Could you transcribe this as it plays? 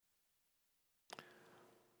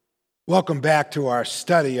Welcome back to our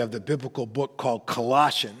study of the biblical book called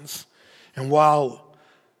Colossians. And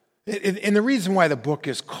the reason why the book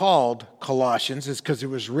is called Colossians is because it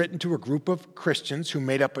was written to a group of Christians who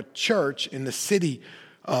made up a church in the city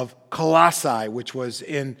of Colossae, which was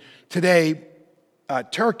in today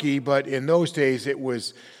Turkey, but in those days it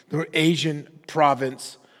was the Asian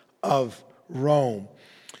province of Rome.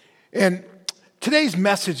 And today's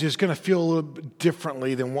message is going to feel a little bit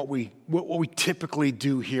differently than what we typically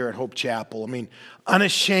do here at Hope Chapel. I mean,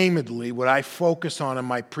 unashamedly, what I focus on in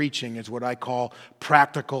my preaching is what I call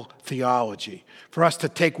practical theology. For us to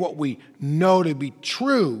take what we know to be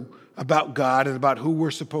true about God and about who we're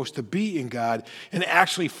supposed to be in God and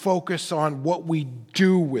actually focus on what we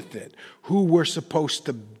do with it, who we're supposed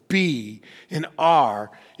to be and are,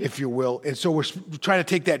 if you will. And so we're trying to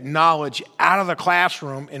take that knowledge out of the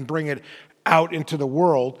classroom and bring it out into the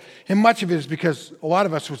world. And much of it is because a lot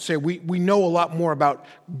of us would say we know a lot more about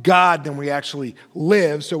God than we actually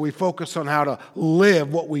live, so we focus on how to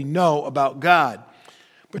live what we know about God.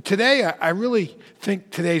 But today, I really think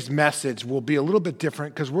today's message will be a little bit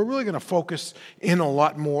different because we're really going to focus in a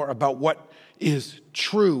lot more about what is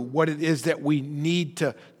true, what it is that we need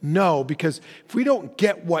to know. Because if we don't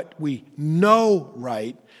get what we know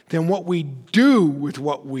right, then what we do with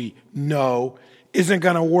what we know isn't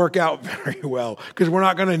going to work out very well because we're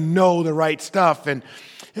not going to know the right stuff. And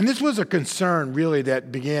this was a concern really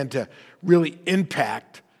that began to really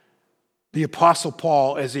impact the Apostle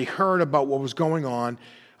Paul as he heard about what was going on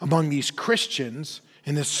among these Christians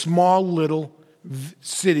in this small little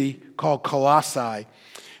city called Colossae.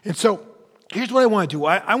 And so here's what I want to do.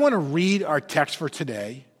 I want to read our text for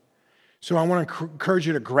today. So I want to encourage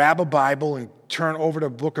you to grab a Bible and turn over to the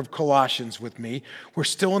book of Colossians with me. We're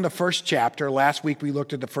still in the first chapter. Last week we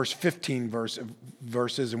looked at the first 15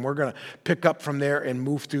 verses, and we're going to pick up from there and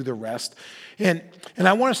move through the rest. And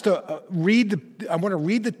I want us to read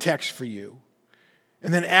the text for you.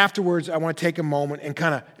 And then afterwards, I want to take a moment and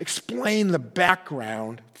kind of explain the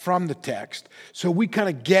background from the text so we kind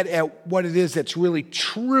of get at what it is that's really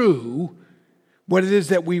true, what it is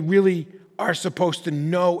that we really are supposed to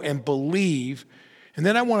know and believe. And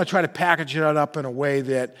then I want to try to package it up in a way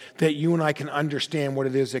that you and I can understand what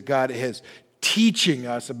it is that God is teaching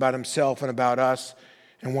us about himself and about us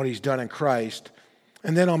and what he's done in Christ.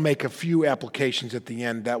 And then I'll make a few applications at the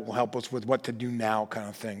end that will help us with what to do now kind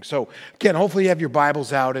of thing. So again, hopefully you have your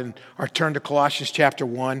Bibles out and are turned to Colossians chapter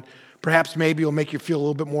 1. Perhaps maybe it'll make you feel a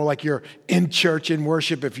little bit more like you're in church in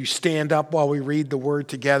worship if you stand up while we read the word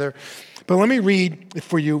together. But let me read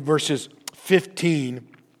for you verses 15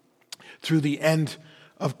 through the end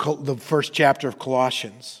of the first chapter of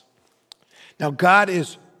Colossians. Now, God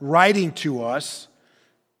is writing to us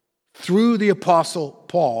through the Apostle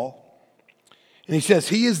Paul, and he says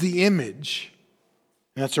he is the image,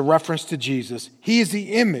 and that's a reference to Jesus. He is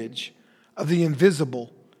the image of the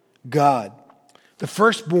invisible God, the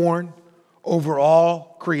firstborn over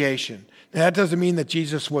all creation. Now, that doesn't mean that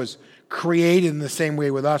Jesus was created in the same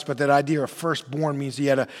way with us, but that idea of firstborn means he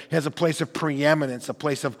has a place of preeminence, a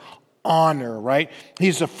place of honor, right?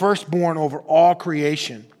 He's the firstborn over all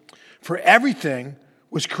creation. For everything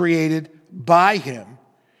was created by him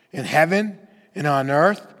in heaven and on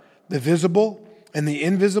earth, the visible and the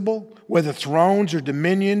invisible, whether thrones or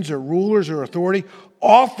dominions or rulers or authority,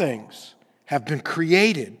 all things have been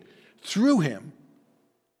created through him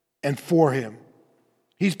and for him.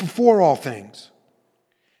 He's before all things.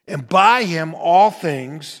 And by him, all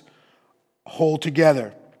things hold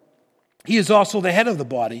together. He is also the head of the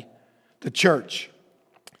body, the church.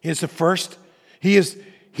 He is the first. He is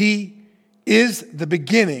the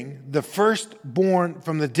beginning, the firstborn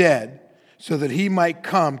from the dead, so that he might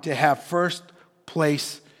come to have first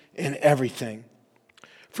place in everything.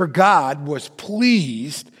 For God was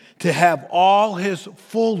pleased to have all his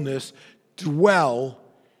fullness dwell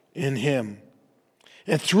in him,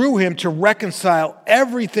 and through him to reconcile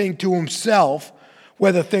everything to himself,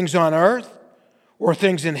 whether things on earth or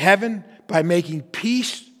things in heaven, by making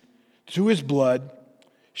peace through his blood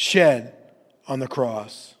shed on the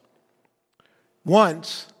cross.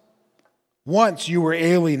 Once you were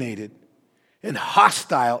alienated and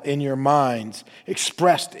hostile in your minds,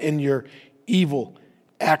 expressed in your evil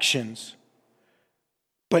actions.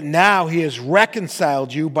 But now he has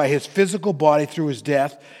reconciled you by his physical body through his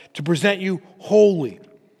death to present you holy,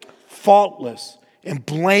 faultless, and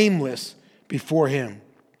blameless before him.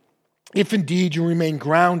 If indeed you remain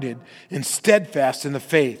grounded and steadfast in the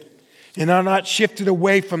faith and are not shifted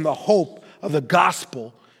away from the hope of the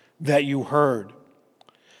gospel that you heard.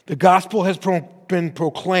 The gospel has been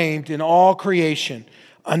proclaimed in all creation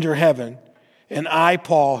under heaven, and I,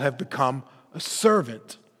 Paul, have become a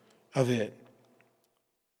servant of it.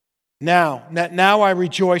 Now I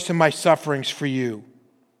rejoice in my sufferings for you,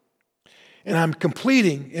 and I'm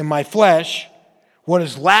completing in my flesh what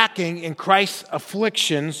is lacking in Christ's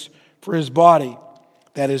afflictions for his body,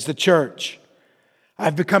 that is the church.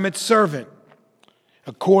 I've become its servant,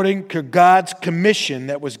 according to God's commission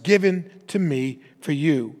that was given to me for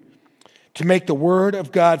you, to make the word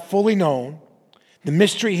of God fully known, the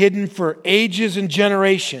mystery hidden for ages and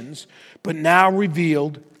generations, but now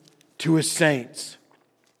revealed to his saints.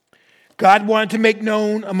 God wanted to make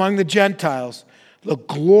known among the Gentiles the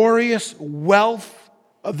glorious wealth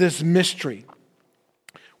of this mystery,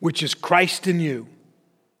 which is Christ in you,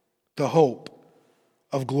 the hope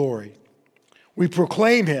of glory. We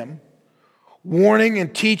proclaim him, warning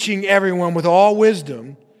and teaching everyone with all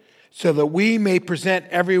wisdom, so that we may present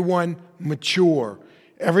everyone mature,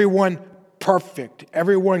 everyone perfect,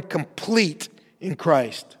 everyone complete in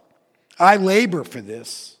Christ. I labor for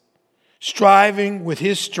this, striving with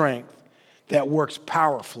his strength that works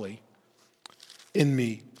powerfully in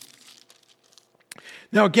me.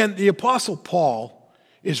 Now again, the Apostle Paul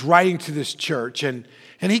is writing to this church, and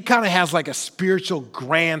he kind of has like a spiritual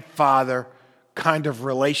grandfather kind of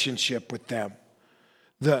relationship with them.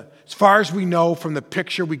 As far as we know from the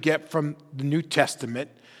picture we get from the New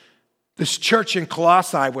Testament, this church in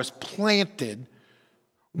Colossae was planted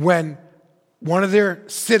when one of their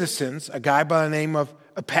citizens, a guy by the name of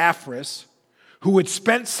Epaphras, who had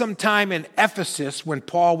spent some time in Ephesus when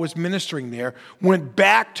Paul was ministering there, went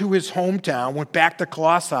back to his hometown, went back to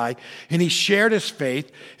Colossae, and he shared his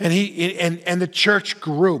faith, and the church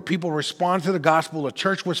grew. People responded to the gospel, the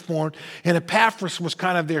church was formed, and Epaphras was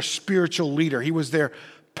kind of their spiritual leader. He was their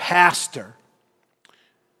pastor.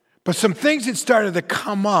 But some things had started to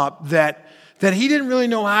come up that he didn't really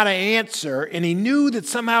know how to answer, and he knew that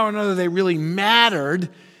somehow or another they really mattered,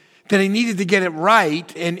 that he needed to get it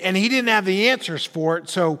right, and he didn't have the answers for it.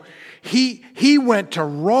 So he went to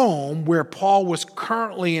Rome, where Paul was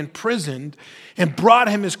currently imprisoned, and brought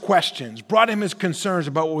him his questions, brought him his concerns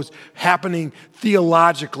about what was happening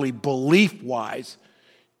theologically, belief-wise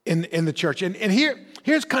in the church. And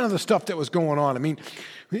here's kind of the stuff that was going on. I mean,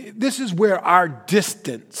 this is where our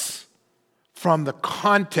distance from the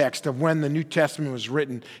context of when the New Testament was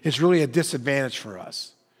written is really a disadvantage for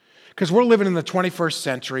us. Because we're living in the 21st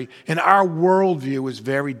century, and our worldview is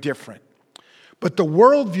very different. But the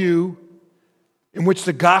worldview in which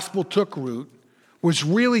the gospel took root was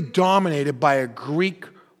really dominated by a Greek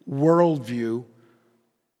worldview.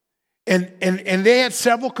 And they had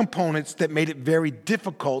several components that made it very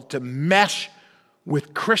difficult to mesh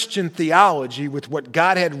with Christian theology, with what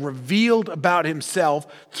God had revealed about himself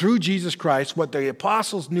through Jesus Christ, what the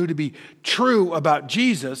apostles knew to be true about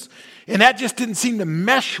Jesus. And that just didn't seem to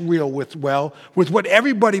mesh well with what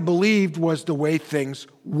everybody believed was the way things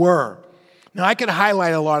were. Now, I could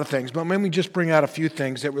highlight a lot of things, but let me just bring out a few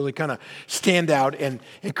things that really kind of stand out and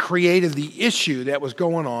created the issue that was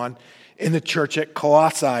going on in the church at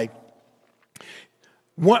Colossae.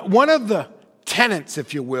 One of the tenets,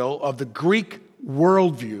 if you will, of the Greek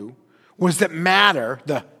worldview was that matter,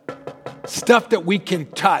 the stuff that we can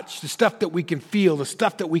touch, the stuff that we can feel, the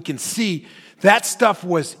stuff that we can see, that stuff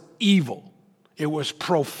was evil. It was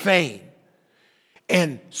profane.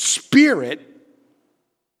 And spirit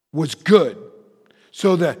was good.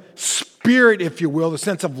 So the spirit, if you will, the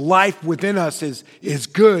sense of life within us is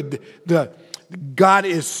good. God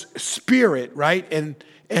is spirit, right? And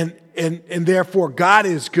therefore God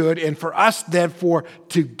is good. And for us, therefore,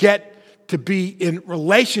 to get to be in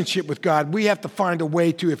relationship with God, we have to find a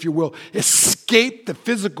way to, if you will, escape the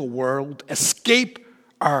physical world, escape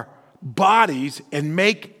our bodies, and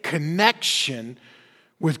make connection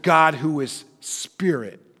with God who is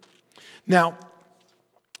spirit. Now,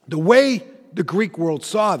 the way the Greek world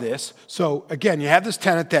saw this, so again, you have this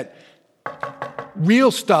tenet that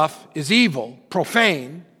real stuff is evil,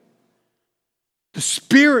 profane. The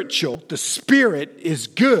spirit is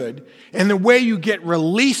good, and the way you get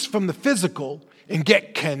released from the physical and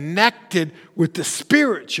get connected with the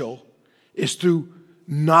spiritual is through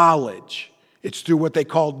knowledge. It's through what they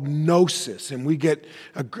call gnosis, and we get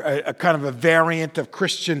a kind of a variant of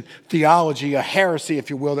Christian theology, a heresy,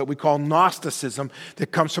 if you will, that we call Gnosticism,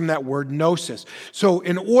 that comes from that word gnosis. So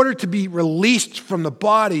in order to be released from the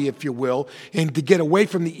body, if you will, and to get away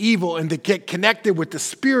from the evil and to get connected with the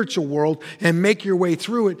spiritual world and make your way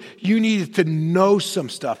through it, you needed to know some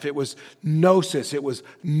stuff. It was gnosis. It was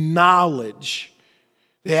knowledge.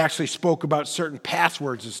 They actually spoke about certain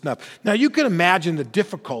passwords and stuff. Now, you can imagine the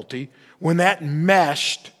difficulty when that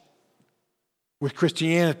meshed with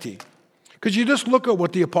Christianity. Because you just look at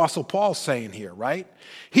what the Apostle Paul's saying here, right?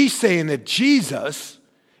 He's saying that Jesus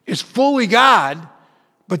is fully God,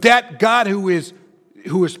 but that God who is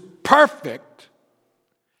perfect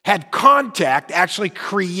had contact, actually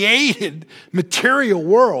created material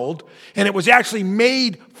world, and it was actually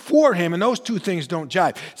made for him, and those two things don't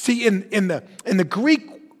jive. See, in the Greek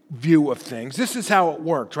view of things, this is how it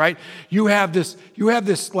worked, right? You have this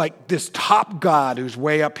top God who's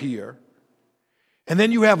way up here, and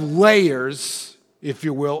then you have layers, if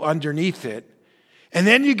you will, underneath it. And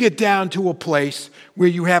then you get down to a place where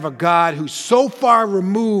you have a God who's so far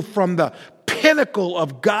removed from the pinnacle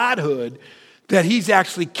of godhood that he's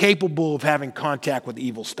actually capable of having contact with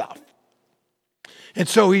evil stuff. And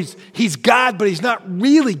so he's God, but he's not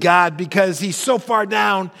really God because he's so far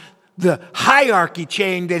down the hierarchy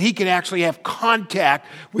chain that he can actually have contact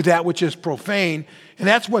with that which is profane. And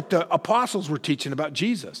that's what the apostles were teaching about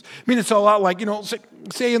Jesus. I mean, it's a lot like,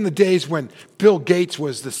 say in the days when Bill Gates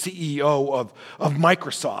was the CEO of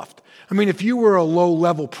Microsoft. I mean, if you were a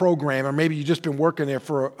low-level programmer, maybe you've just been working there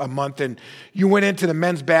for a month and you went into the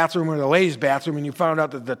men's bathroom or the ladies' bathroom and you found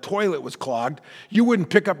out that the toilet was clogged, you wouldn't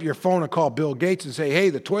pick up your phone and call Bill Gates and say, hey,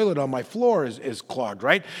 the toilet on my floor is clogged,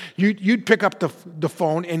 right? You'd pick up the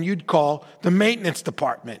phone and you'd call the maintenance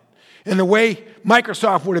department. And the way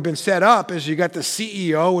Microsoft would have been set up is you got the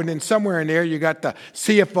CEO, and then somewhere in there you got the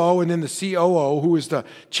CFO, and then the COO, who is the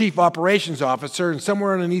Chief Operations Officer, and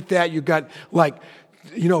somewhere underneath that you got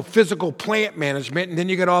physical plant management, and then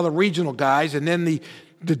you got all the regional guys, and then the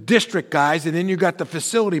district guys, and then you got the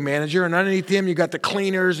facility manager, and underneath him you got the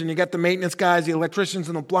cleaners, and you got the maintenance guys, the electricians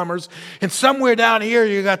and the plumbers, and somewhere down here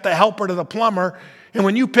you got the helper to the plumber, and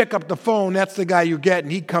when you pick up the phone, that's the guy you get,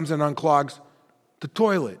 and he comes and unclogs the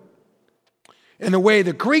toilet. And the way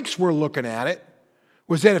the Greeks were looking at it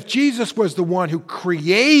was that if Jesus was the one who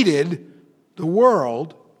created the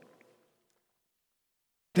world,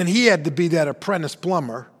 then he had to be that apprentice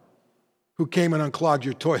plumber who came and unclogged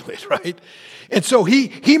your toilet, right? And so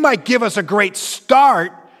he might give us a great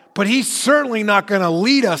start, but he's certainly not going to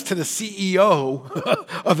lead us to the CEO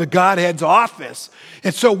of the Godhead's office.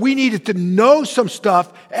 And so we needed to know some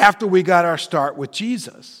stuff after we got our start with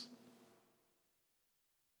Jesus.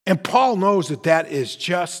 And Paul knows that is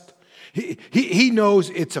just, he knows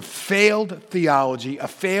it's a failed theology, a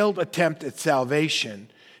failed attempt at salvation.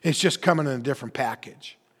 It's just coming in a different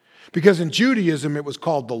package. Because in Judaism, it was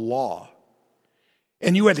called the law.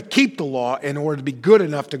 And you had to keep the law in order to be good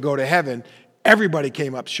enough to go to heaven. Everybody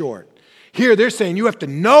came up short. Here, they're saying you have to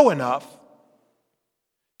know enough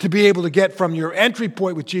to be able to get from your entry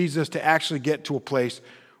point with Jesus to actually get to a place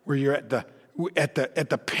where you're at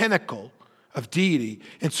the pinnacle of deity.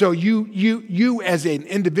 And so you as an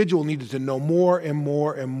individual needed to know more and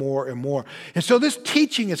more and more and more. And so this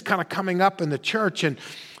teaching is kind of coming up in the church, and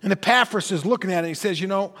Epaphras is looking at it and he says,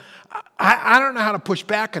 I don't know how to push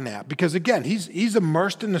back on that, because again, he's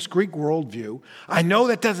immersed in this Greek worldview. I know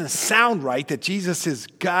that doesn't sound right, that Jesus is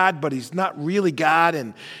God, but he's not really God,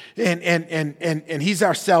 and he's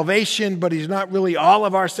our salvation, but he's not really all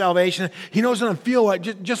of our salvation. He knows what I feel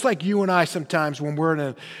like, just like you and I sometimes when we're in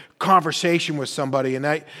a conversation with somebody,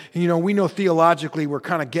 and we know theologically we're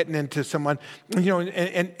kind of getting into someone, and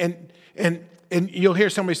you'll hear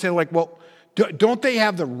somebody say like, well, don't they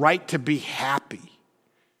have the right to be happy?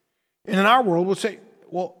 And in our world, we'll say,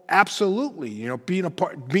 well, absolutely. Being a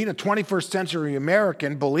 21st century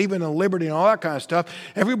American, believing in liberty and all that kind of stuff,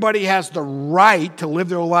 everybody has the right to live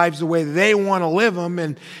their lives the way they want to live them,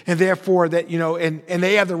 and therefore that, and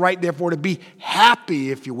they have the right, therefore, to be happy,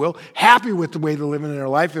 if you will, happy with the way they're living in their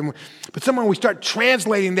life. But somehow we start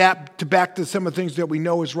translating that back to some of the things that we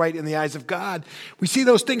know is right in the eyes of God. We see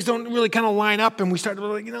those things don't really kind of line up, and we start to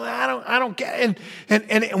like, I don't get it,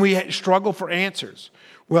 and we struggle for answers.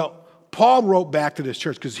 Well, Paul wrote back to this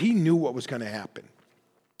church because he knew what was going to happen.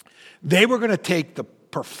 They were going to take the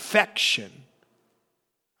perfection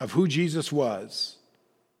of who Jesus was,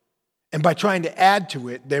 and by trying to add to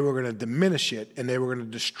it, they were going to diminish it, and they were going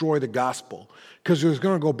to destroy the gospel, because it was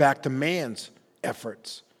going to go back to man's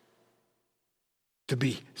efforts to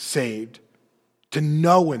be saved, to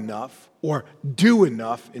know enough or do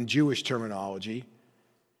enough in Jewish terminology,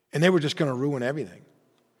 and they were just going to ruin everything.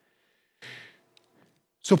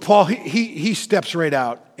 So Paul, he steps right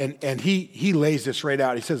out, and he lays this right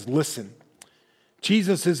out. He says, listen,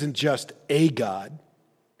 Jesus isn't just a God.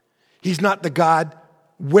 He's not the God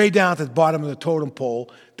way down at the bottom of the totem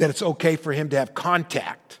pole that it's okay for him to have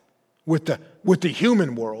contact with the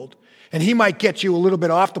human world. And he might get you a little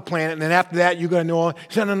bit off the planet, and then after that, you're going to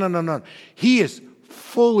know. No. He is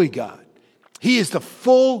fully God. He is the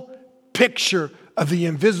full picture of the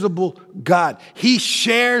invisible God. He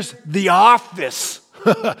shares the office,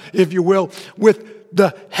 if you will, with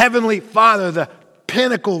the Heavenly Father, the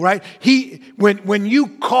pinnacle, right? When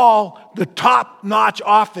you call the top-notch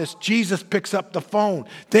office, Jesus picks up the phone.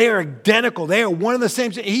 They are identical. They are one and the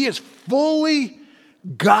same. He is fully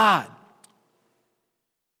God.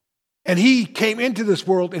 And he came into this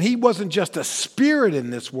world, and he wasn't just a spirit in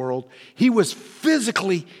this world. He was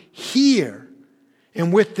physically here.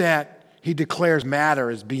 And with that, he declares matter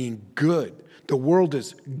as being good. The world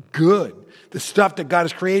is good. The stuff that God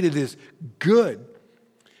has created is good.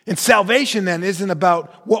 And salvation then isn't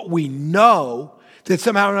about what we know, that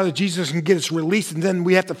somehow or another Jesus can get us released, and then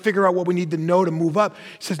we have to figure out what we need to know to move up.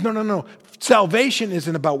 He says, no. Salvation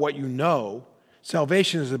isn't about what you know.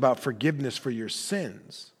 Salvation is about forgiveness for your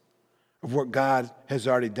sins of what God has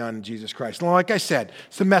already done in Jesus Christ. Now, like I said,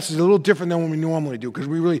 the message is a little different than what we normally do because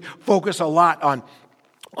we really focus a lot on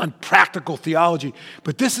practical theology.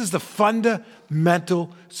 But this is the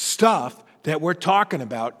fundamental stuff that we're talking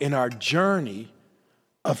about in our journey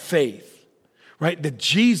of faith, right? That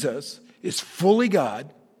Jesus is fully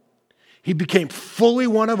God. He became fully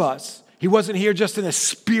one of us. He wasn't here just in a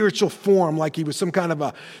spiritual form, like he was some kind of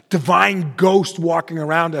a divine ghost walking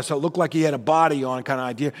around us that looked like he had a body on kind of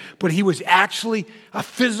idea. But he was actually a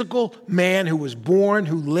physical man who was born,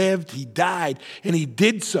 who lived, he died, and he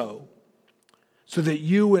did so that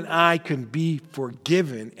you and I can be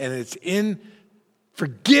forgiven. And it's in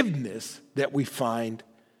forgiveness that we find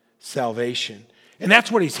salvation. And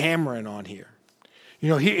that's what he's hammering on here. You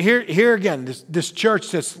know, here again, this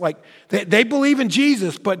church that's like, they believe in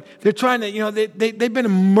Jesus, but they're trying to, they've been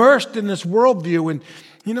immersed in this worldview. And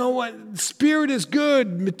you know what? Spirit is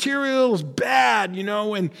good, material is bad,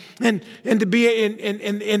 and to be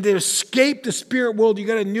and to escape the spirit world, you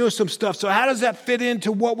got to know some stuff. So how does that fit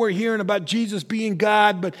into what we're hearing about Jesus being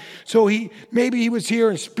God? But so maybe he was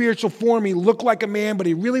here in spiritual form. He looked like a man, but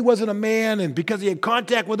he really wasn't a man. And because he had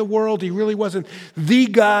contact with the world, he really wasn't the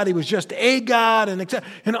God. He was just a God, and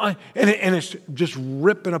it's just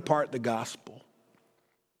ripping apart the gospel.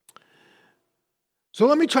 So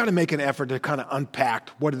let me try to make an effort to kind of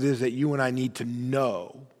unpack what it is that you and I need to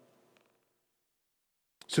know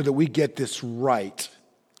so that we get this right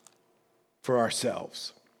for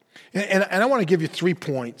ourselves. And I want to give you 3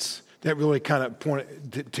 points that really kind of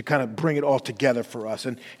point to kind of bring it all together for us.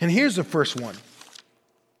 And here's the first one.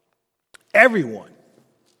 Everyone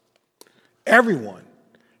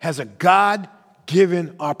has a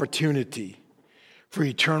God-given opportunity for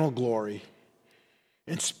eternal glory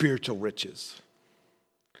and spiritual riches.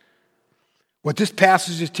 What this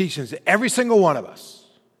passage is teaching is that every single one of us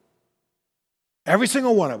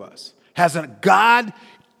has a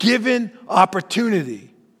God-given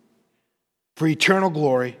opportunity for eternal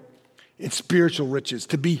glory and spiritual riches,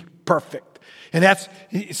 to be perfect. And that's,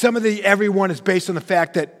 some of the everyone is based on the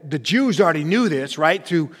fact that the Jews already knew this, right?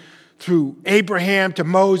 Through Abraham to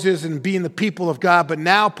Moses and being the people of God. But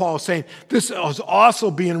now Paul is saying this is also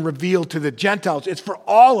being revealed to the Gentiles. It's for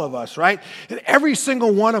all of us, right? And every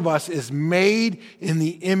single one of us is made in the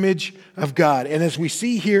image of God. And as we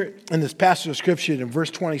see here in this passage of Scripture in verse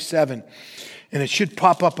 27, and it should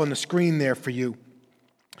pop up on the screen there for you,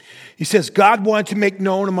 he says, God wanted to make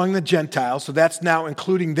known among the Gentiles, so that's now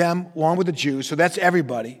including them along with the Jews, so that's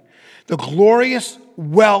everybody, the glorious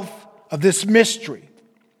wealth of this mystery,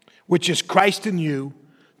 which is Christ in you,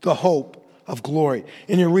 the hope of glory.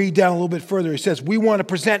 And you read down a little bit further, he says, we want to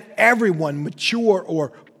present everyone mature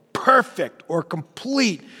or perfect or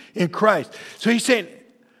complete in Christ. So he's saying,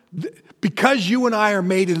 because you and I are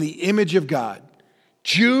made in the image of God,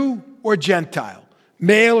 Jew or Gentile,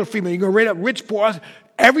 male or female, you can read up rich, poor,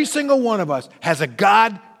 every single one of us has a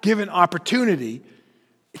God-given opportunity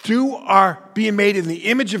through our being made in the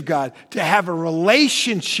image of God to have a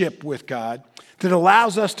relationship with God that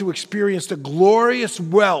allows us to experience the glorious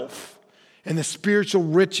wealth and the spiritual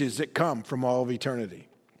riches that come from all of eternity.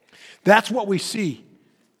 That's what we see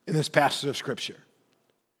in this passage of Scripture.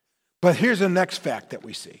 But here's the next fact that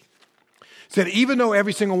we see. It's that even though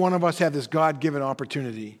every single one of us have this God-given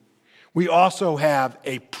opportunity, we also have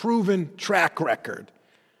a proven track record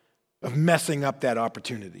of messing up that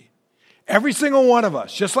opportunity. Every single one of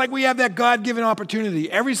us, just like we have that God-given opportunity,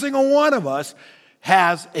 every single one of us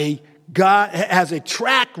has a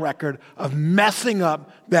track record of messing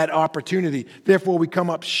up that opportunity. Therefore, we come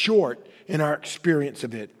up short in our experience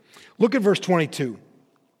of it. Look at verse 22.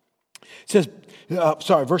 It says,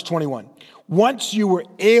 verse 21. Once you were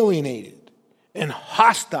alienated and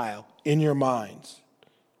hostile in your minds,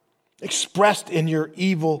 expressed in your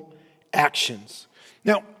evil actions.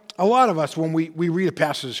 Now, a lot of us, when we read a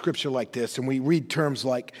passage of Scripture like this, and we read terms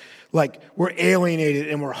like we're alienated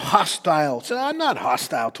and we're hostile. So I'm not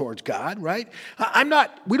hostile towards God, right?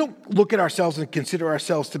 We don't look at ourselves and consider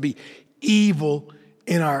ourselves to be evil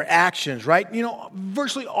in our actions, right?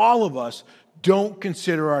 Virtually all of us don't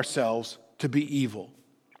consider ourselves to be evil.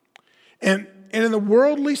 And in the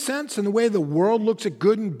worldly sense, in the way the world looks at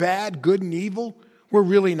good and bad, good and evil, we're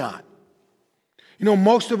really not.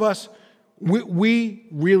 Most of us, we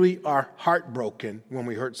really are heartbroken when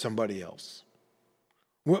we hurt somebody else.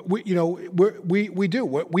 We do.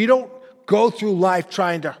 We don't go through life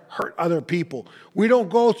trying to hurt other people. We don't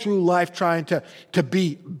go through life trying to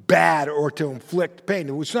be bad or to inflict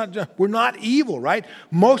pain. We're not evil, right?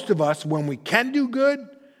 Most of us, when we can do good,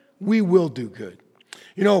 we will do good.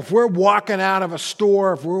 If we're walking out of a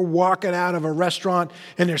store, if we're walking out of a restaurant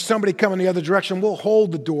and there's somebody coming the other direction, we'll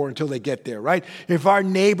hold the door until they get there, right? If our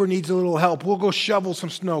neighbor needs a little help, we'll go shovel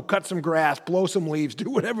some snow, cut some grass, blow some leaves, do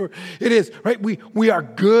whatever it is, right? We are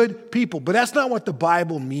good people, but that's not what the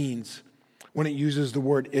Bible means when it uses the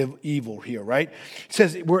word evil here, right? It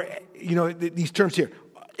says these terms here,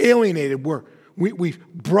 alienated,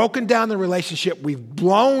 we've broken down the relationship. We've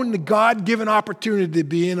blown the God-given opportunity to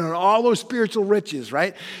be in on all those spiritual riches,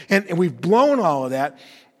 right? And we've blown all of that.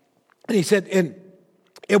 And he said, and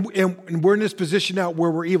we're in this position now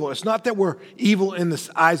where we're evil. It's not that we're evil in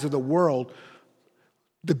the eyes of the world.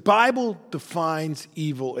 The Bible defines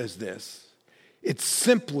evil as this. It's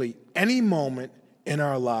simply any moment in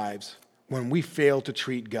our lives when we fail to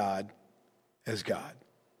treat God as God.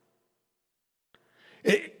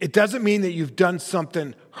 It doesn't mean that you've done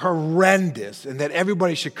something horrendous and that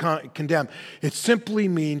everybody should condemn. It simply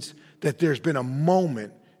means that there's been a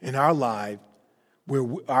moment in our lives where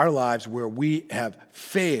we have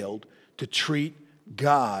failed to treat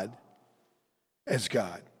God as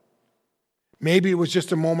God. Maybe it was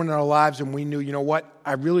just a moment in our lives and we knew, you know what,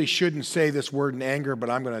 I really shouldn't say this word in anger, but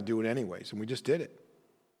I'm going to do it anyways, and we just did it.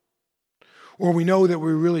 Or we know that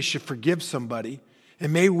we really should forgive somebody,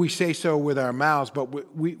 and maybe we say so with our mouths, but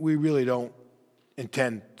we really don't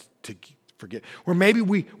intend to forget. Or maybe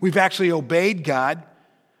we've actually obeyed God,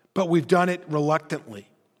 but we've done it reluctantly.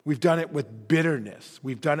 We've done it with bitterness.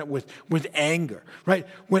 We've done it with anger, right?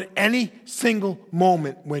 When any single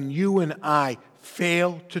moment when you and I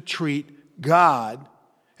fail to treat God,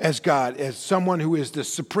 as someone who is the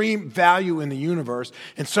supreme value in the universe,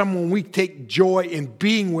 and someone we take joy in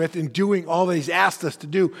being with and doing all that he's asked us to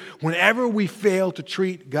do, whenever we fail to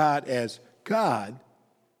treat God as God,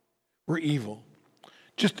 we're evil.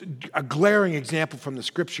 Just a glaring example from the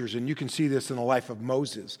scriptures, and you can see this in the life of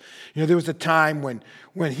Moses. There was a time when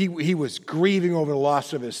he was grieving over the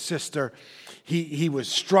loss of his sister. He was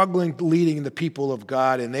struggling leading the people of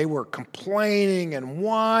God, and they were complaining and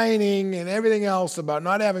whining and everything else about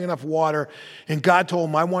not having enough water. And God told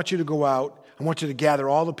him, I want you to go out. I want you to gather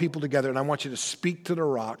all the people together, and I want you to speak to the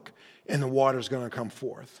rock, and the water's going to come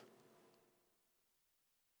forth.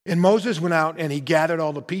 And Moses went out, and he gathered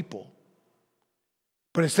all the people.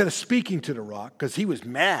 But instead of speaking to the rock, because he was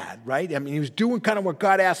mad, right? I mean, he was doing kind of what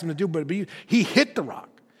God asked him to do, but he hit the rock,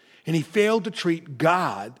 and he failed to treat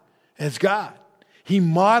God as God. He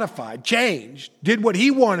modified, changed, did what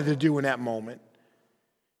he wanted to do in that moment.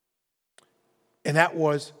 And that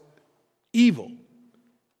was evil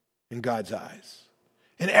in God's eyes.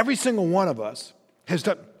 And every single one of us has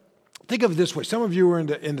done. Think of it this way. Some of you are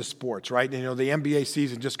into sports, right? The NBA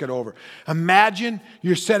season just got over. Imagine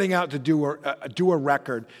you're setting out to do a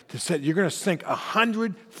record you're going to sink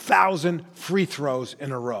 100,000 free throws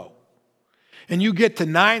in a row. And you get to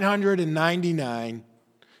 999.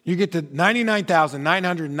 You get to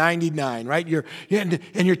 99,999, right? You're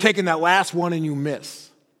taking that last one and you miss.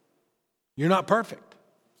 You're not perfect.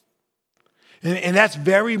 And that's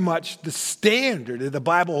very much the standard that the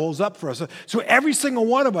Bible holds up for us. So every single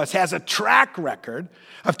one of us has a track record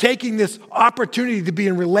of taking this opportunity to be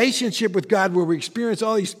in relationship with God where we experience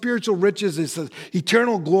all these spiritual riches, this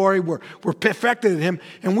eternal glory, we're perfected in Him,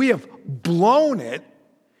 and we have blown it.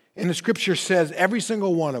 And the Scripture says every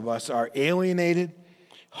single one of us are alienated,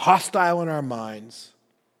 hostile in our minds,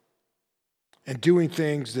 and doing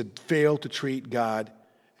things that fail to treat God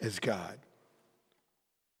as God.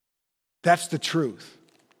 That's the truth.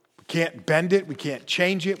 We can't bend it. We can't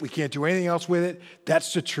change it. We can't do anything else with it.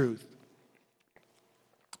 That's the truth.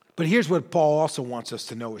 But here's what Paul also wants us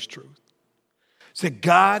to know is truth. It's that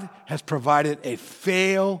God has provided a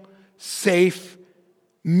fail-safe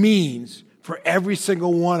means for every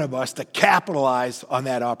single one of us to capitalize on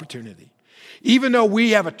that opportunity. Even though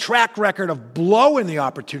we have a track record of blowing the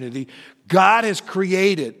opportunity, God has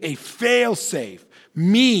created a fail-safe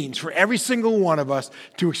means for every single one of us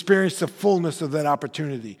to experience the fullness of that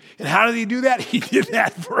opportunity. And how did he do that? He did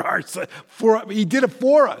that he did it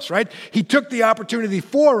for us, right? He took the opportunity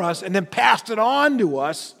for us and then passed it on to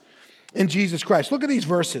us in Jesus Christ. Look at these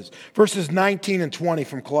verses. Verses 19 and 20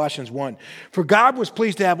 from Colossians 1. For God was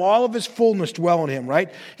pleased to have all of his fullness dwell in him,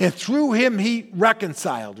 right? And through him he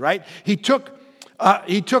reconciled, right? He took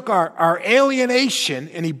our alienation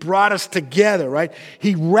and he brought us together, right?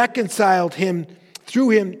 He reconciled him through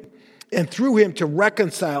him to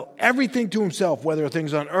reconcile everything to himself, whether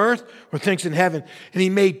things on earth or things in heaven. And he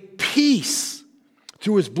made peace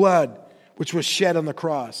through his blood, which was shed on the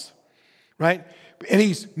cross, right? And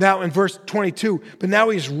he's now in verse 22, but now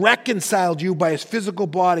he's reconciled you by his physical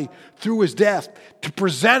body through his death to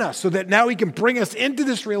present us so that now he can bring us into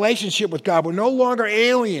this relationship with God. We're no longer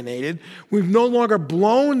alienated. We've no longer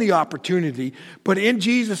blown the opportunity, but in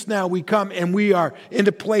Jesus now we come and we are in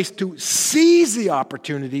a place to seize the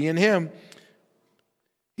opportunity in him.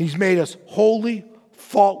 He's made us holy,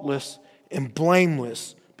 faultless, and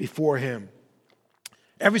blameless before him.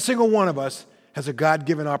 Every single one of us has a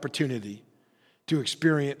God-given opportunity to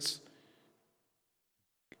experience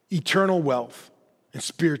eternal wealth and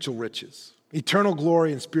spiritual riches, eternal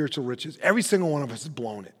glory and spiritual riches. Every single one of us has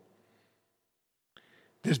blown it.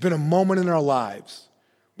 There's been a moment in our lives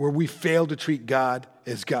where we failed to treat God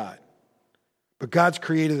as God. But God's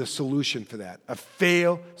created a solution for that, a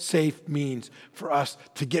fail-safe means for us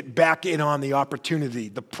to get back in on the opportunity,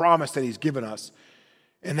 the promise that he's given us.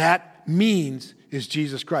 And that means is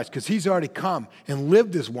Jesus Christ, because he's already come and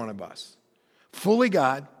lived as one of us. Fully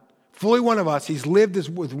God, fully one of us. He's lived as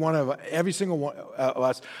with one of every single one of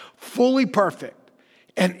us, fully perfect.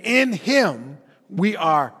 And in him, we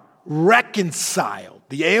are reconciled.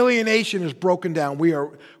 The alienation is broken down. We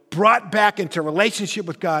are brought back into relationship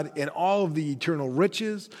with God in all of the eternal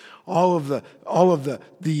riches, all of the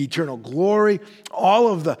eternal glory, all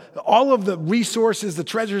of the resources, the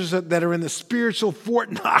treasures that are in the spiritual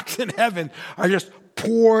Fort Knox in heaven are just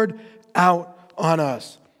poured out on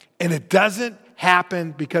us. And it doesn't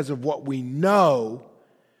happen because of what we know.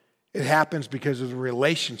 It happens because of the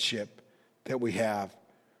relationship that we have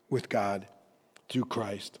with God through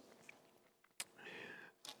Christ.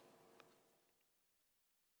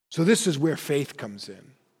 So this is where faith comes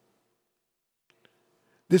in.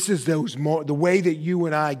 This is the way that you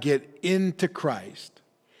and I get into Christ,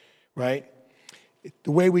 right?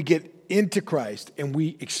 The way we get into Christ and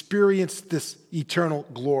we experience this eternal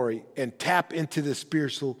glory and tap into the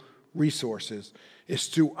spiritual resources is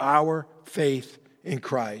through our faith in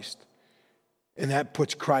Christ. And that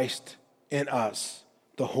puts Christ in us,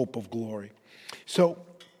 the hope of glory. So,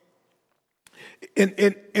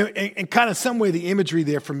 in kind of some way, the imagery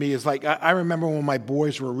there for me is like, I remember when my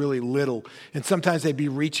boys were really little, and sometimes they'd be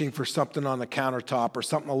reaching for something on the countertop or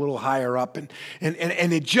something a little higher up, and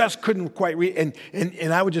they just couldn't quite reach,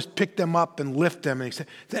 and I would just pick them up and lift them. And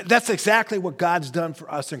that's exactly what God's done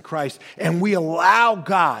for us in Christ. And we allow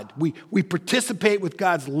God, we participate with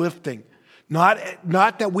God's lifting. Not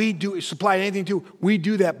that we do supply anything to, we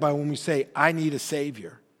do that by when we say, I need a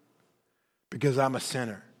Savior because I'm a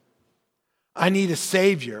sinner. I need a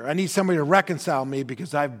Savior. I need somebody to reconcile me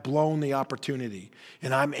because I've blown the opportunity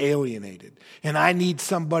and I'm alienated. And I need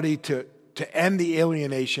somebody to end the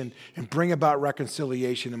alienation and bring about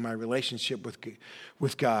reconciliation in my relationship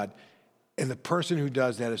with God. And the person who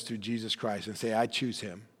does that is through Jesus Christ and say, I choose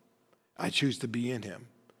him. I choose to be in him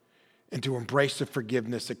and to embrace the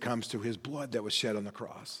forgiveness that comes through his blood that was shed on the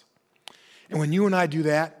cross. And when you and I do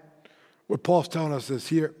that, what Paul's telling us is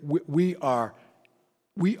here, we are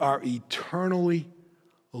eternally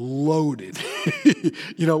loaded,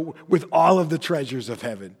 with all of the treasures of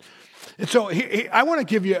heaven. And so I want to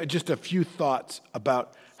give you just a few thoughts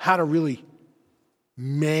about how to really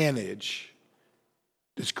manage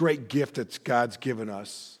this great gift that God's given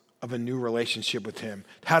us of a new relationship with him,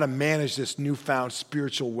 how to manage this newfound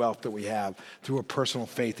spiritual wealth that we have through a personal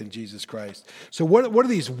faith in Jesus Christ. So what are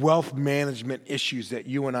these wealth management issues that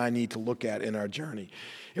you and I need to look at in our journey?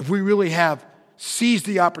 If we really have seized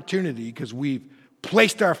the opportunity because we've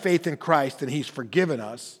placed our faith in Christ and he's forgiven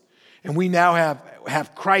us, and we now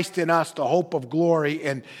have Christ in us, the hope of glory,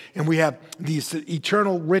 and we have these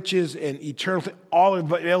eternal riches and eternal all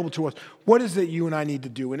available to us, what is it you and I need to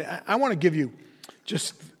do? And I want to give you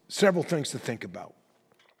just several things to think about.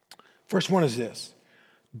 First one is this: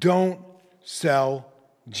 don't sell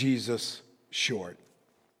Jesus short.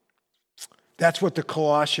 That's what the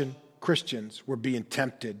Colossian Christians were being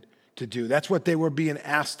tempted to do. That's what they were being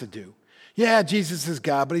asked to do. Yeah, Jesus is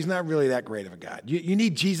God, but he's not really that great of a God. You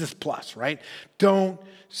need Jesus plus, right? Don't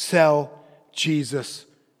sell Jesus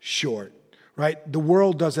short, right? The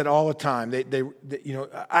world does it all the time.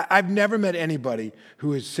 I've never met anybody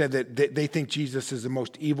who has said that they think Jesus is the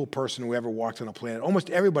most evil person who ever walked on the planet. Almost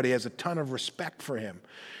everybody has a ton of respect for him.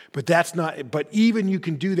 But even you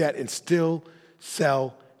can do that and still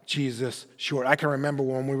sell Jesus short. I can remember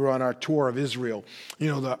when we were on our tour of Israel,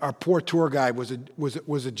 our poor tour guide was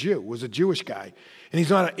a Jewish guy. And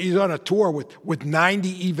he's on a tour with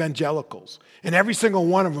 90 evangelicals. And every single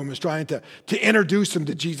one of them is trying to introduce them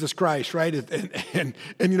to Jesus Christ, right? And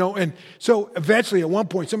so eventually at one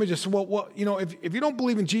point somebody just said, well, if you don't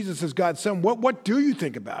believe in Jesus as God's son, what do you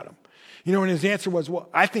think about him? And his answer was, well,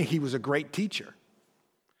 I think he was a great teacher.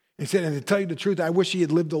 He said, and to tell you the truth, I wish he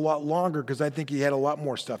had lived a lot longer because I think he had a lot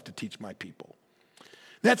more stuff to teach my people.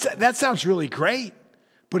 That sounds really great,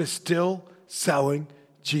 but it's still selling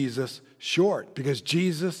Jesus short because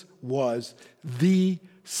Jesus was the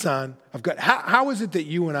Son of God. How is it that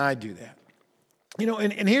you and I do that?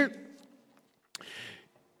 And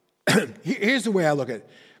here's the way I look at it.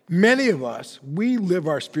 Many of us, we live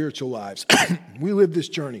our spiritual lives. We live this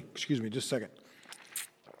journey. Excuse me, just a second.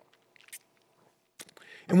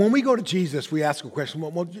 And when we go to Jesus, we ask a question,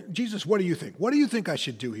 well, Jesus, what do you think? What do you think I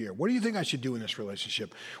should do here? What do you think I should do in this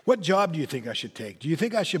relationship? What job do you think I should take? Do you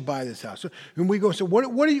think I should buy this house? And we go, so what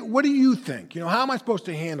do you think? How am I supposed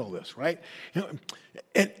to handle this, right?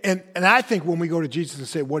 And I think when we go to Jesus and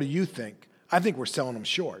say, what do you think? I think we're selling him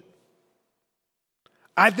short.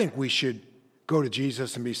 I think we should go to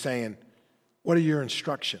Jesus and be saying, what are your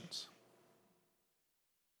instructions?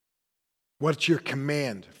 What's your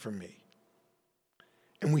command for me?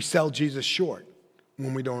 And we sell Jesus short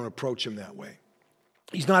when we don't approach him that way.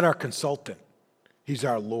 He's not our consultant. He's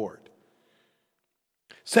our Lord.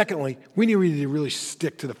 Secondly, we need to really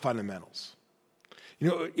stick to the fundamentals.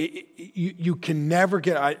 You can never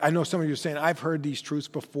get, I know some of you are saying, I've heard these truths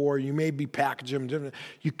before. You may be packaging them different.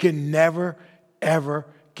 You can never, ever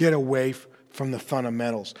get away from the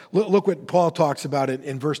fundamentals. Look what Paul talks about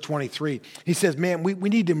in verse 23. He says, man, we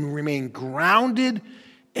need to remain grounded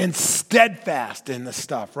and steadfast in the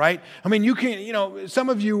stuff, right? I mean, you can, some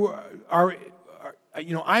of you are,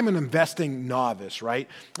 I'm an investing novice, right?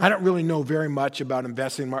 I don't really know very much about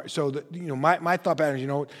investing. So, my thought pattern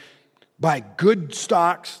is, buy good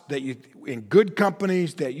stocks in good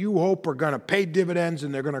companies that you hope are going to pay dividends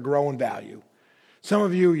and they're going to grow in value. Some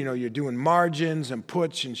of you, you're doing margins and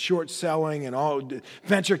puts and short selling and all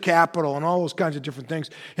venture capital and all those kinds of different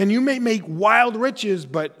things. And you may make wild riches,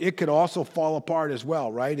 but it could also fall apart as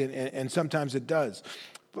well, right? And sometimes it does.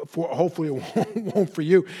 Hopefully it won't for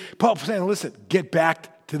you. Paul's saying, listen, get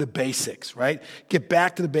back to the basics, right? Get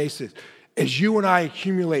back to the basics. As you and I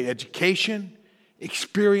accumulate education,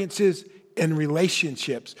 experiences, and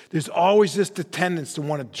relationships, there's always this tendency to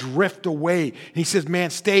want to drift away. And he says, man,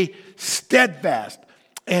 stay steadfast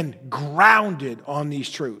and grounded on these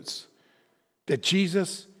truths. That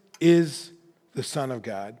Jesus is the Son of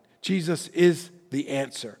God. Jesus is the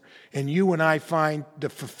answer. And you and I find the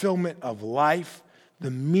fulfillment of life,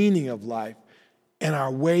 the meaning of life, and our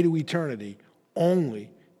way to eternity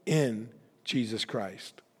only in Jesus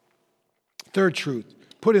Christ. Third truth,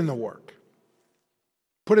 put in the work.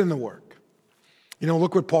 Put in the work.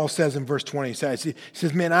 Look what Paul says in verse 20. He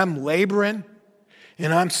says, man, I'm laboring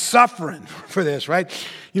and I'm suffering for this, right?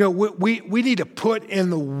 We need to put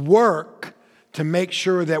in the work to make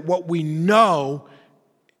sure that what we know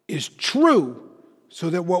is true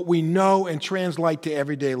so that what we know and translate to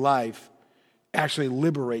everyday life actually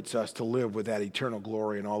liberates us to live with that eternal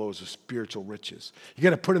glory and all those spiritual riches. You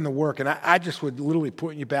got to put in the work. And I just would literally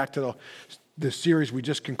point you back to the series we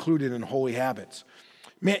just concluded in Holy Habits.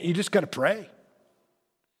 Man, you just got to pray.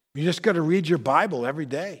 You just got to read your Bible every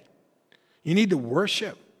day. You need to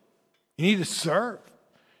worship. You need to serve.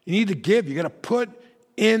 You need to give. You got to put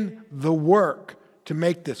in the work to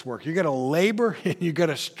make this work. You got to labor and you got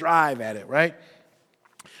to strive at it, right?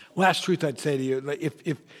 Last truth I'd say to you,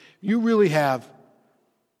 if you really have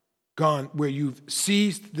gone where you've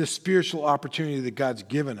seized the spiritual opportunity that God's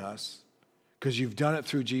given us because you've done it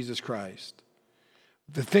through Jesus Christ,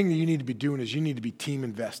 the thing that you need to be doing is you need to be team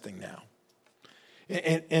investing now.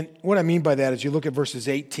 And what I mean by that is you look at verses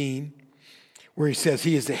 18, where he says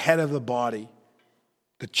he is the head of the body,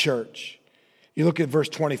 the church. You look at verse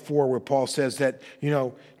 24, where Paul says that,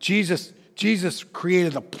 Jesus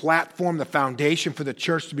created the platform, the foundation for the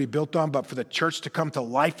church to be built on, but for the church to come to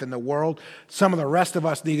life in the world, some of the rest of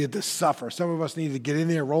us needed to suffer. Some of us needed to get in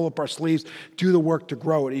there, roll up our sleeves, do the work to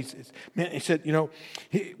grow it. He said,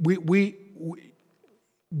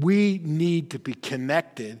 we need to be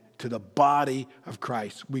connected to the body of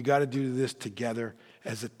Christ. We got to do this together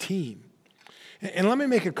as a team. And let me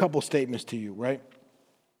make a couple statements to you, right?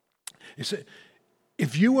 You see,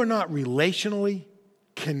 if you are not relationally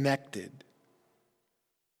connected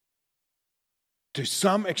to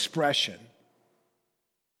some expression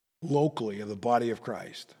locally of the body of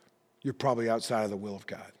Christ, you're probably outside of the will of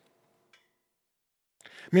God.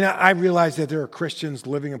 I mean, I realize that there are Christians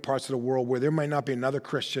living in parts of the world where there might not be another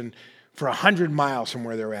Christian for 100 miles from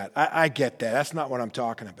where they're at. I get that. That's not what I'm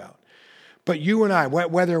talking about. But you and I,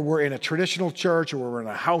 whether we're in a traditional church or we're in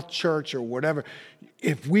a house church or whatever,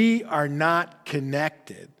 if we are not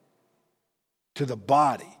connected to the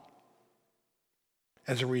body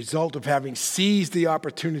as a result of having seized the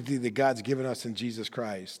opportunity that God's given us in Jesus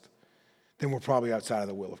Christ, then we're probably outside of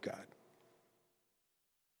the will of God.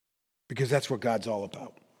 Because that's what God's all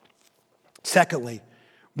about. Secondly,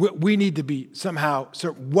 we need to be somehow,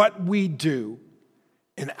 so what we do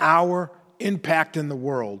in our impact in the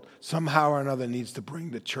world, somehow or another needs to bring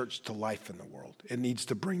the church to life in the world. It needs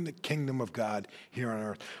to bring the kingdom of God here on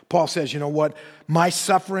earth. Paul says, you know what? My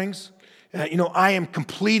sufferings, I am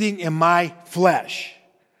completing in my flesh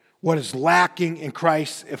what is lacking in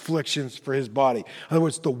Christ's afflictions for his body. In other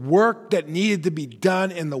words, the work that needed to be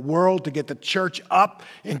done in the world to get the church up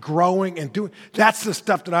and growing and doing, that's the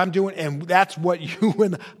stuff that I'm doing, and that's what you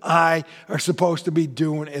and I are supposed to be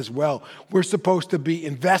doing as well. We're supposed to be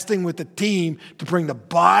investing with the team to bring the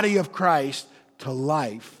body of Christ to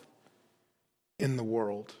life in the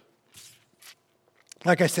world.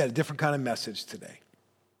 Like I said, a different kind of message today.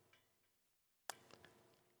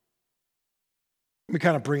 Let me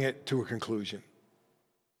kind of bring it to a conclusion.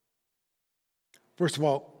 First of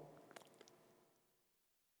all,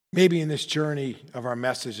 maybe in this journey of our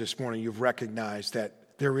message this morning, you've recognized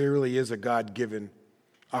that there really is a God-given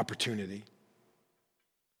opportunity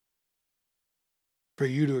for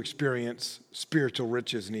you to experience spiritual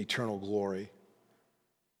riches and eternal glory.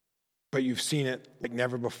 But you've seen it like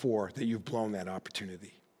never before, that you've blown that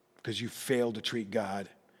opportunity because you failed to treat God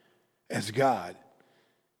as God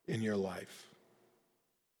in your life.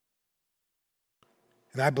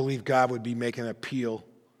 And I believe God would be making an appeal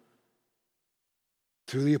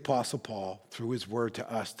through the Apostle Paul, through his word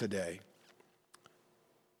to us today,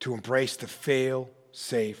 to embrace the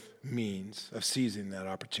fail-safe means of seizing that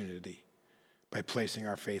opportunity by placing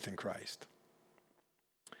our faith in Christ.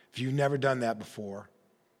 If you've never done that before,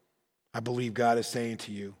 I believe God is saying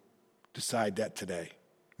to you, decide that today.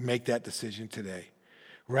 Make that decision today.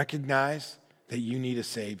 Recognize that you need a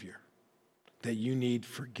Savior, that you need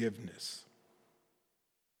forgiveness.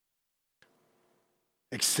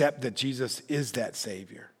 Accept that Jesus is that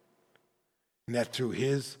Savior, and that through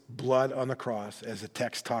his blood on the cross, as the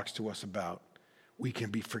text talks to us about, we can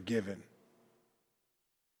be forgiven.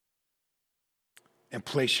 And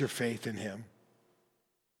place your faith in him.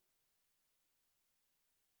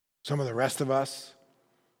 Some of the rest of us,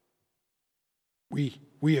 we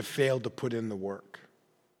have failed to put in the work.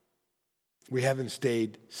 We haven't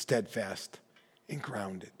stayed steadfast and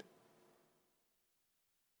grounded.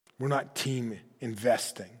 We're not team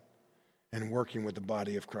investing and working with the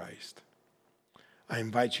body of Christ. I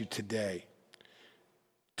invite you today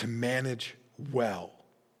to manage well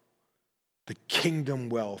the kingdom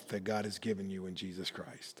wealth that God has given you in Jesus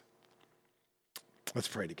Christ. Let's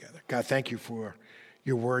pray together. God, thank you for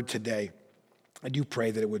your word today. I do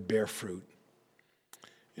pray that it would bear fruit.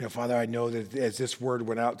 Father, I know that as this word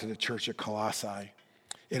went out to the church at Colossae,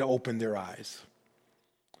 it opened their eyes.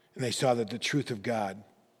 And they saw that the truth of God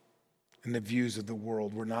and the views of the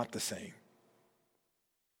world were not the same.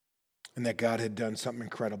 And that God had done something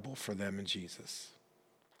incredible for them in Jesus.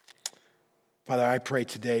 Father, I pray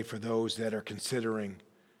today for those that are considering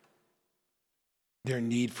their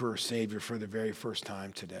need for a Savior for the very first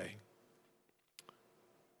time today.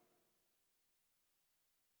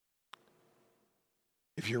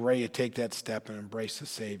 If you're ready to take that step and embrace the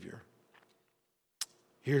Savior,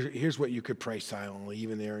 here's what you could pray silently,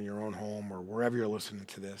 even there in your own home or wherever you're listening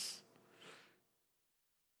to this.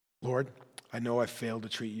 Lord, I know I failed to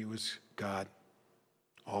treat you as God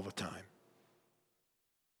all the time.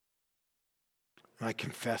 And I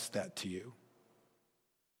confess that to you.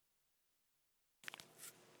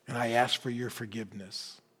 And I ask for your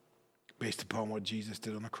forgiveness based upon what Jesus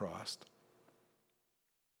did on the cross.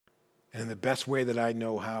 And in the best way that I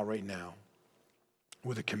know how right now,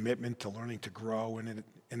 with a commitment to learning to grow in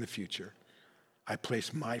the future, I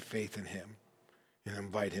place my faith in him and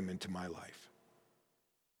invite him into my life.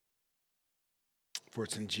 For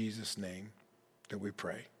it's in Jesus' name that we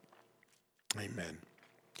pray. Amen.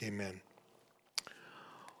 Amen.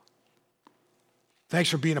 Thanks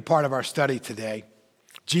for being a part of our study today.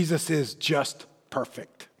 Jesus is just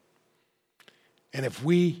perfect. And if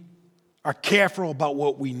we are careful about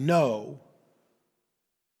what we know,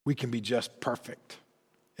 we can be just perfect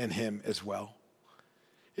in him as well.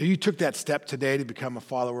 If you took that step today to become a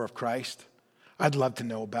follower of Christ, I'd love to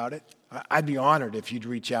know about it. I'd be honored if you'd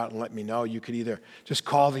reach out and let me know. You could either just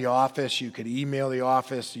call the office, you could email the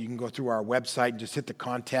office, you can go through our website and just hit the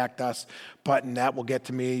contact us button. That will get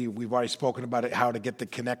to me. We've already spoken about it, how to get the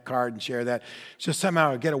Connect card and share that. Just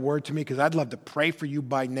somehow get a word to me, because I'd love to pray for you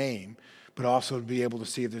by name, but also to be able to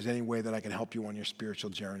see if there's any way that I can help you on your spiritual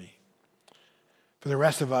journey. For the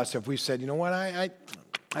rest of us, if we've said, you know what, I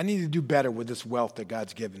need to do better with this wealth that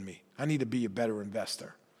God's given me. I need to be a better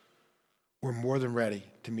investor. We're more than ready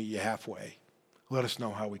to meet you halfway. Let us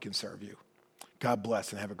know how we can serve you. God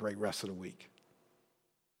bless and have a great rest of the week.